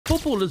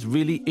Football has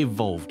really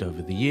evolved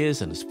over the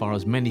years, and as far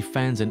as many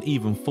fans and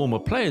even former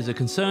players are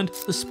concerned,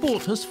 the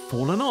sport has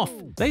fallen off.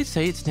 They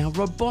say it's now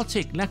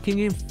robotic, lacking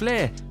in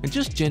flair, and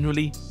just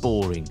generally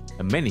boring,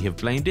 and many have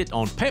blamed it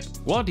on Pep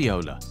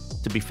Guardiola.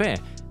 To be fair,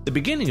 the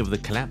beginning of the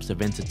collapse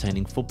of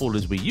entertaining football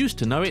as we used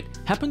to know it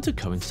happened to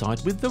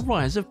coincide with the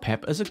rise of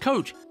Pep as a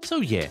coach.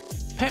 So yeah,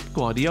 Pep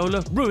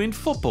Guardiola ruined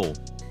football.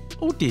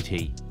 Or did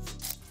he?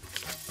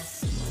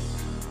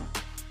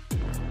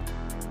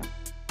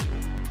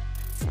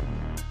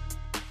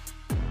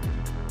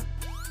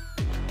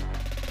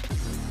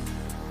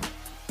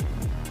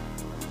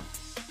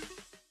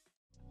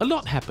 A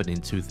lot happened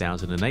in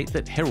 2008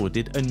 that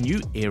heralded a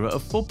new era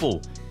of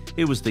football.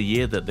 It was the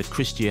year that the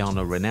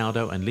Cristiano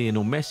Ronaldo and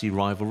Lionel Messi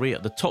rivalry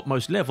at the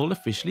topmost level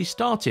officially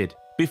started.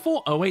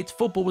 Before 08,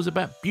 football was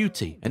about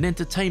beauty and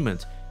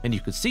entertainment, and you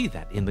could see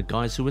that in the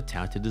guys who were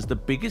touted as the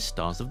biggest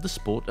stars of the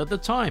sport at the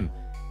time.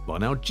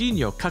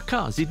 Ronaldinho,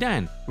 Kaká,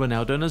 Zidane,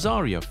 Ronaldo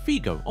Nazario,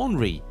 Figo,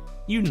 Henry,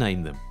 you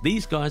name them.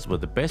 These guys were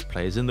the best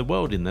players in the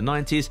world in the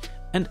 90s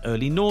and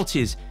early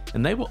noughties,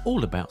 and they were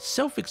all about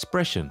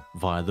self-expression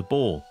via the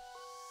ball.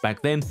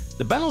 Back then,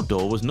 the Ballon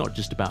d'Or was not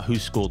just about who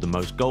scored the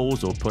most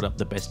goals or put up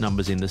the best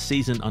numbers in the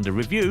season under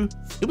review,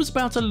 it was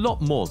about a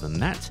lot more than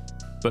that.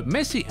 But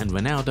Messi and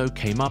Ronaldo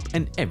came up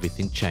and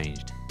everything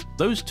changed.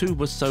 Those two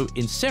were so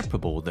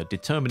inseparable that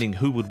determining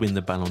who would win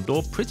the Ballon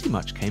d'Or pretty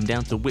much came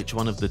down to which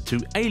one of the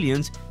two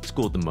aliens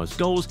scored the most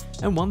goals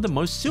and won the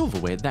most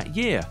silverware that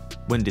year.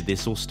 When did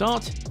this all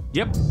start?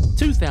 Yep,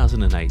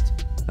 2008.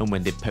 And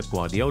when did Pep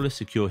Guardiola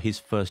secure his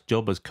first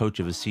job as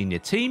coach of a senior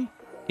team?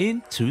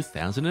 In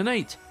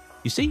 2008.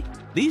 You see,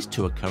 these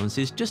two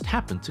occurrences just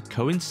happened to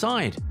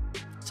coincide.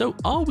 So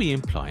are we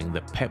implying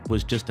that Pep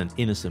was just an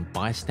innocent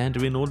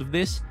bystander in all of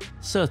this?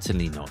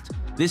 Certainly not.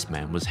 This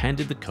man was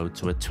handed the code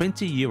to a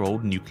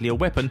 20-year-old nuclear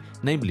weapon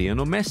named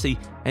Lionel Messi,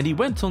 and he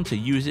went on to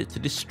use it to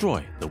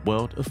destroy the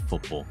world of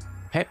football.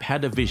 Pep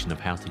had a vision of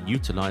how to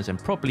utilize and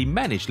properly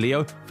manage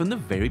Leo from the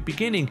very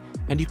beginning,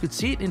 and you could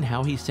see it in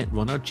how he sent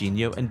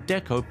Ronaldinho and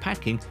Deco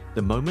packing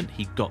the moment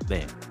he got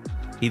there.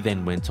 He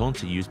then went on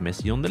to use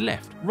Messi on the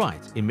left,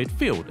 right, in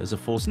midfield as a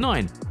false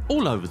nine,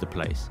 all over the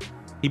place.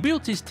 He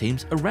built his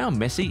teams around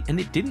Messi, and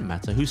it didn't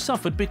matter who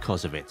suffered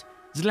because of it.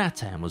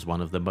 Zlatan was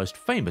one of the most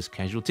famous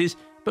casualties,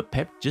 but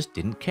Pep just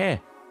didn't care.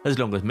 As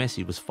long as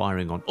Messi was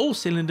firing on all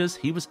cylinders,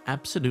 he was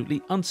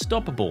absolutely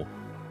unstoppable.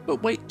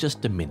 But wait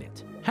just a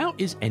minute. How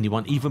is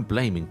anyone even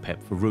blaming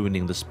Pep for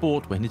ruining the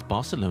sport when his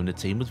Barcelona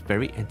team was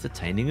very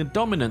entertaining and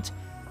dominant?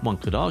 One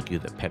could argue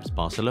that Pep's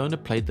Barcelona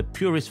played the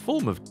purest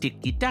form of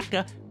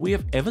tiki-taka we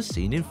have ever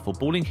seen in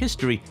footballing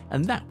history,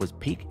 and that was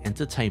peak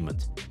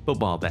entertainment. But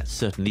while that's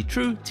certainly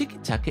true,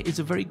 tiki-taka is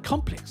a very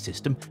complex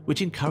system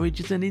which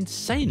encourages an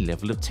insane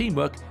level of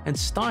teamwork and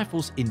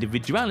stifles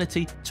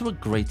individuality to a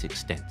great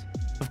extent.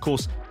 Of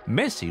course,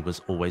 Messi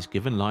was always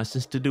given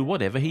license to do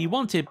whatever he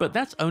wanted, but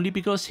that's only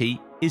because he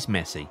is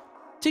Messi.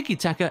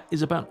 Tiki-taka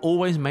is about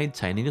always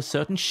maintaining a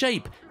certain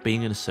shape,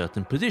 being in a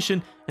certain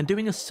position, and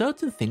doing a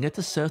certain thing at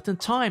a certain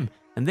time,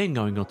 and then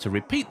going on to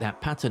repeat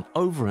that pattern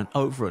over and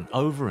over and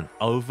over and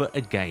over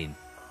again.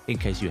 In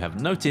case you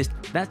haven't noticed,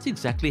 that's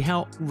exactly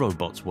how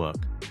robots work.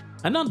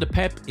 And under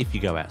Pep, if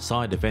you go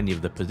outside of any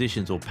of the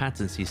positions or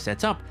patterns he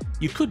set up,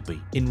 you could be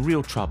in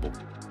real trouble.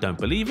 Don't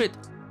believe it?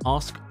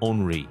 Ask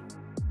Henry.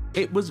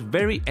 It was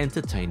very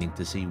entertaining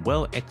to see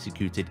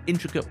well-executed,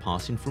 intricate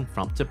passing from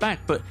front to back,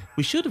 but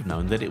we should have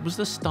known that it was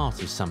the start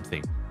of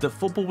something, that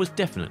football was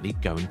definitely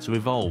going to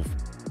evolve.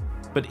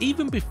 But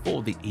even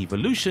before the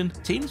evolution,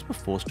 teams were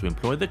forced to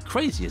employ the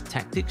craziest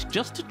tactics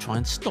just to try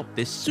and stop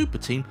this super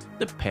team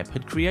that Pep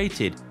had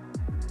created.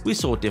 We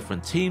saw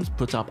different teams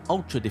put up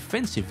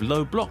ultra-defensive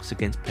low blocks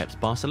against Pep's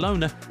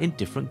Barcelona in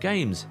different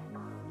games.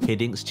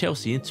 Hiddink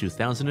Chelsea in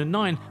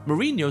 2009,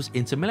 Mourinho's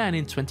Inter Milan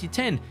in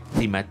 2010,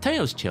 Di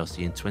Matteo's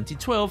Chelsea in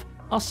 2012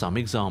 are some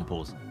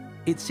examples.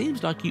 It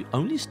seems like you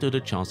only stood a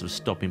chance of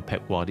stopping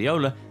Pep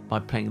Guardiola by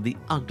playing the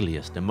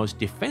ugliest and most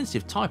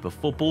defensive type of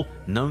football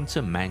known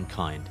to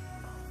mankind.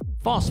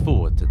 Fast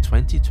forward to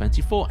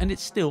 2024 and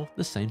it's still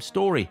the same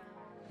story.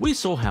 We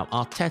saw how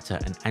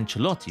Arteta and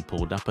Ancelotti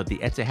pulled up at the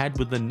Etihad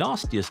with the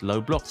nastiest low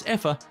blocks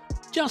ever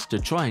just to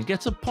try and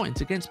get a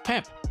point against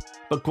Pep.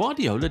 But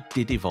Guardiola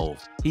did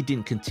evolve. He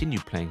didn't continue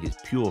playing his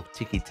pure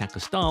tiki-taka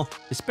style,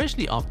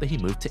 especially after he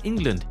moved to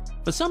England.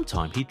 For some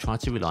time he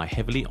tried to rely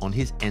heavily on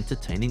his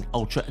entertaining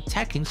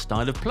ultra-attacking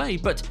style of play,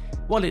 but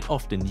while it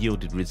often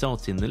yielded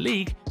results in the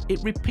league,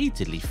 it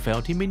repeatedly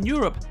failed him in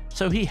Europe,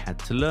 so he had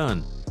to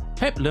learn.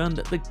 Pep learned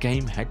that the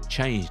game had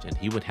changed and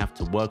he would have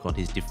to work on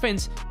his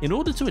defence in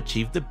order to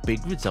achieve the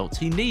big results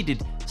he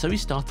needed, so he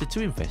started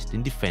to invest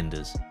in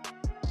defenders.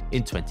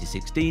 In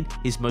 2016,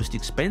 his most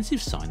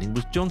expensive signing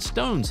was John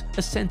Stones,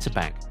 a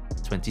centre-back.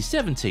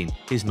 2017,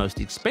 his most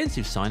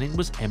expensive signing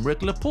was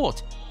Aymeric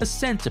Laporte, a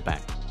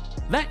centre-back.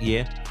 That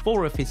year,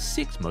 4 of his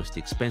 6 most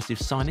expensive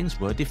signings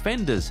were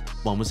defenders.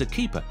 One was a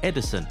keeper,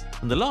 Ederson,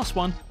 and the last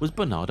one was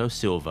Bernardo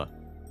Silva.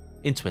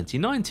 In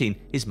 2019,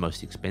 his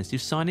most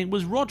expensive signing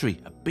was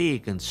Rodri, a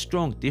big and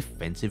strong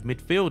defensive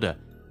midfielder.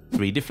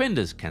 3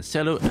 defenders,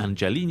 Cancelo,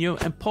 Angelino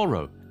and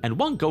Porro, and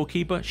 1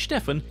 goalkeeper,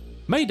 Stefan,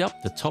 made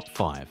up the top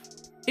 5.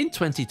 In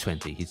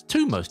 2020, his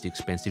 2 most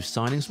expensive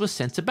signings were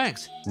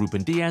centre-backs,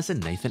 Ruben Diaz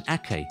and Nathan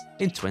Ake.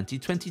 In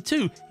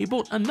 2022, he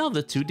bought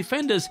another 2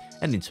 defenders,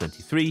 and in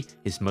 23,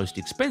 his most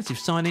expensive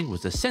signing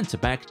was the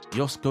centre-back,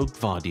 Josko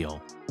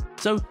Gvardiol.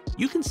 So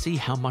you can see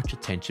how much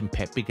attention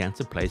Pep began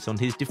to place on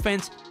his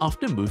defence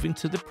after moving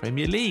to the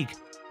Premier League.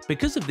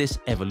 Because of this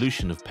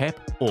evolution of Pep,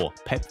 or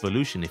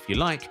Pepvolution if you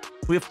like,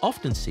 we have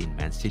often seen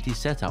Man City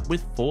set up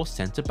with 4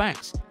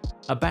 centre-backs.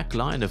 A back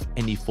line of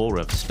any 4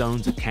 of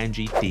Stones,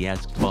 Akanji,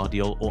 Diaz,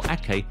 Gvardiol or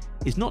Ake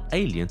is not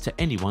alien to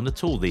anyone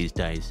at all these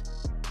days.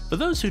 For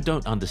those who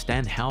don't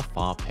understand how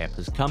far Pep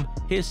has come,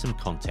 here's some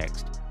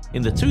context.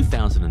 In the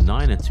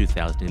 2009 and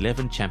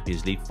 2011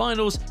 Champions League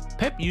finals,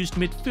 Pep used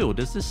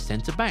midfielders as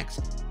centre-backs,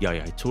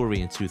 Yaya Toure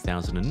in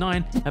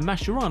 2009 and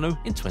Mascherano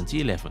in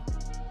 2011.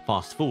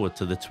 Fast forward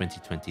to the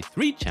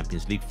 2023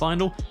 Champions League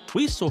final,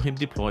 we saw him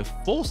deploy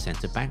 4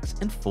 centre-backs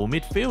and 4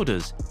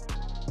 midfielders.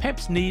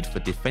 Pep's need for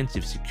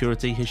defensive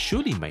security has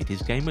surely made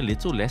his game a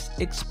little less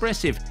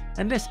expressive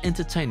and less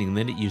entertaining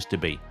than it used to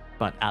be,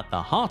 but at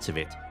the heart of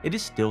it, it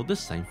is still the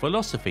same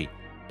philosophy.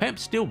 Pep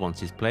still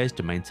wants his players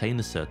to maintain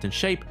a certain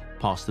shape,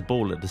 pass the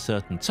ball at a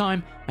certain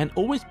time, and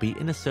always be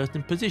in a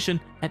certain position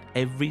at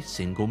every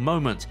single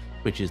moment,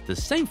 which is the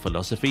same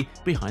philosophy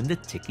behind the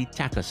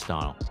tiki-taka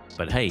style.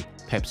 But hey,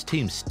 Pep's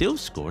teams still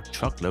score a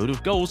truckload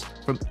of goals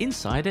from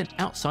inside and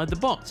outside the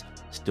box,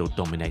 still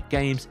dominate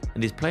games,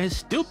 and his players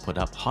still put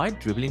up high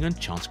dribbling and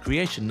chance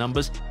creation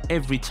numbers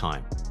every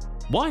time.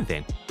 Why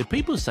then do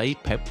people say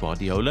Pep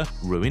Guardiola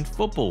ruined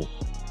football?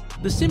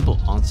 The simple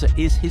answer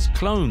is his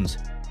clones.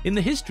 In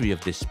the history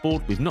of this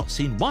sport, we've not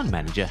seen one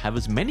manager have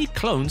as many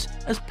clones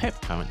as Pep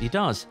currently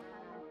does.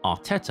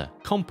 Arteta,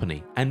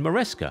 Kompany and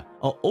Maresca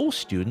are all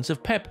students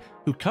of Pep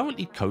who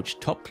currently coach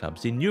top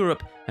clubs in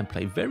Europe and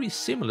play very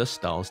similar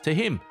styles to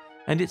him,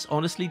 and it's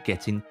honestly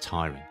getting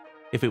tiring.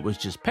 If it was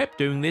just Pep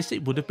doing this,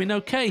 it would have been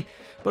okay,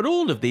 but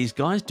all of these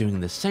guys doing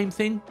the same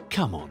thing?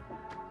 Come on.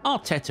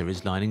 Arteta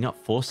is lining up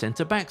 4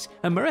 centre-backs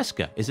and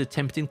Maresca is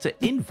attempting to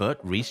invert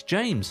Reece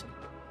James.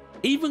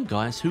 Even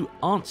guys who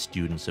aren't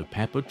students of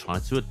Pep have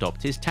tried to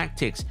adopt his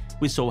tactics.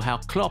 We saw how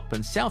Klopp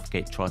and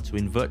Southgate tried to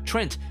invert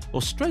Trent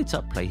or straight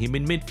up play him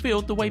in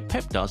midfield the way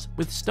Pep does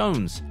with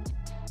Stones.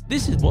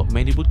 This is what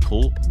many would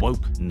call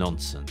woke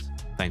nonsense.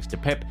 Thanks to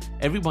Pep,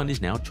 everyone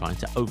is now trying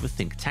to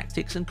overthink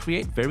tactics and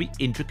create very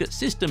intricate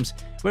systems,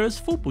 whereas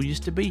football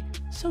used to be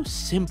so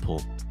simple.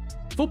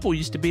 Football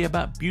used to be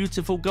about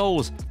beautiful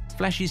goals,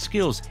 flashy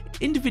skills,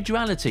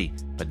 individuality,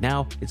 but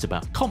now it's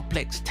about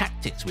complex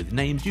tactics with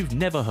names you've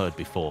never heard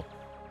before.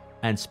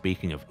 And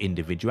speaking of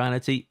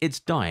individuality, it's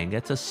dying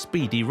at a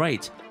speedy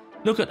rate.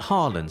 Look at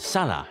Haaland,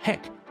 Salah,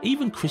 heck,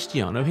 even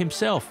Cristiano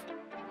himself.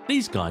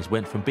 These guys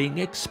went from being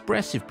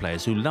expressive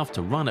players who love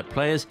to run at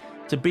players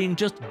to being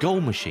just goal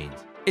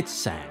machines. It's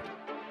sad.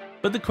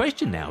 But the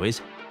question now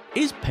is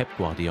Pep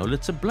Guardiola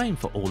to blame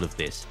for all of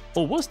this?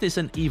 Or was this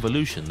an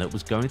evolution that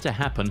was going to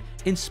happen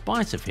in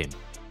spite of him?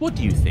 What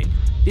do you think?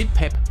 Did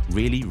Pep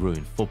really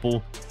ruin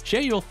football?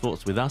 Share your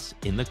thoughts with us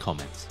in the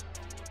comments.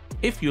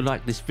 If you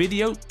like this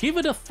video, give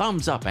it a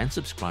thumbs up and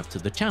subscribe to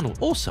the channel.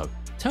 Also,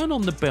 turn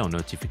on the bell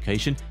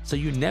notification so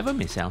you never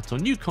miss out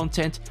on new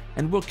content,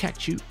 and we'll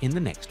catch you in the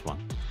next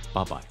one.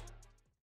 Bye bye.